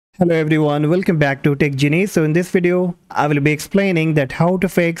Hello everyone, welcome back to Tech Genius. So in this video, I will be explaining that how to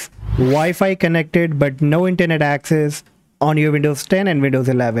fix Wi-Fi connected but no internet access on your Windows 10 and Windows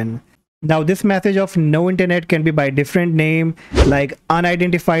 11. Now this message of no internet can be by different name like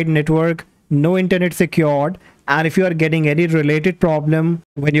unidentified network, no internet secured, and if you are getting any related problem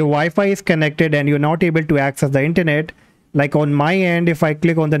when your Wi-Fi is connected and you're not able to access the internet, like on my end, if I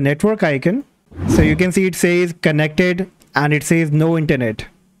click on the network icon, so you can see it says connected and it says no internet.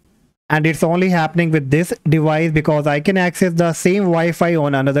 And it's only happening with this device because I can access the same Wi-Fi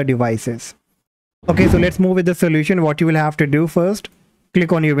on another devices. Okay, so let's move with the solution. What you will have to do first,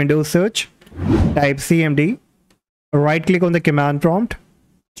 click on your Windows search, type CMD, right click on the command prompt,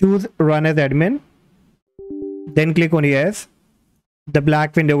 choose run as admin, then click on yes. The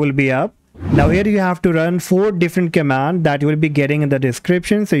black window will be up. Now here you have to run 4 different commands that you will be getting in the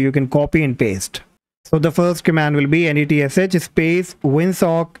description, so you can copy and paste. So the first command will be netsh space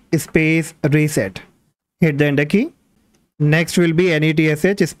winsock space reset. Hit the enter key. Next will be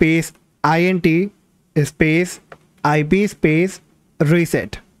netsh space int space ip space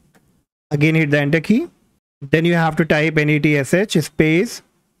reset. Again hit the enter key. Then you have to type netsh space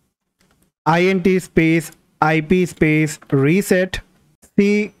int space ip space reset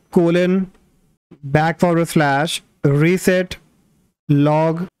c:\reset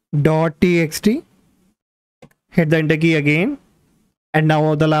log.txt. Hit the enter key again, and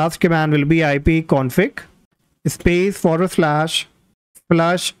now the last command will be ipconfig space /flushdns.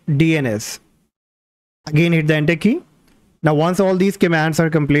 Again hit the enter key. Now once all these commands are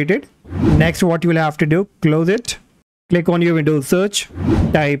completed, next what you will have to do, close it, click on your Windows search,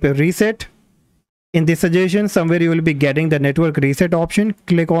 type reset. In the suggestion somewhere you will be getting the network reset option,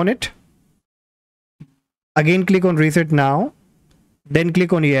 click on it. Again click on reset now, then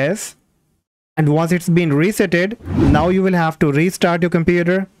click on yes. And once it's been resetted, now you will have to restart your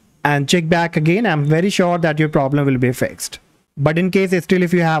computer and check back again. I'm very sure that your problem will be fixed. But in case still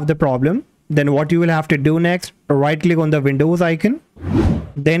if you have the problem, then what you will have to do next, right click on the Windows icon.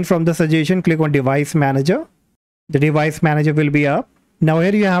 Then from the suggestion, click on device manager. The device manager will be up. Now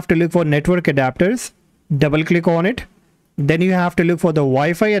here you have to look for network adapters. Double click on it. Then you have to look for the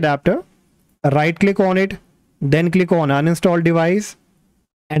Wi-Fi adapter. Right click on it. Then click on uninstall device.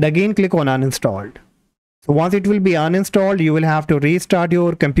 And again click on uninstalled. So once it will be uninstalled, you will have to restart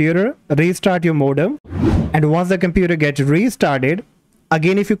your computer, restart your modem. And once the computer gets restarted,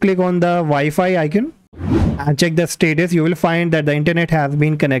 again if you click on the Wi-Fi icon and check the status, you will find that the internet has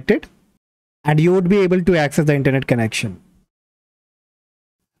been connected and you would be able to access the internet connection.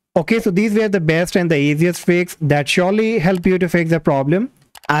 Okay, so these were the best and the easiest fix that surely help you to fix the problem.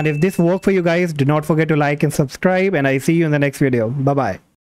 And if this worked for you guys, do not forget to like and subscribe, and I see you in the next video. Bye bye.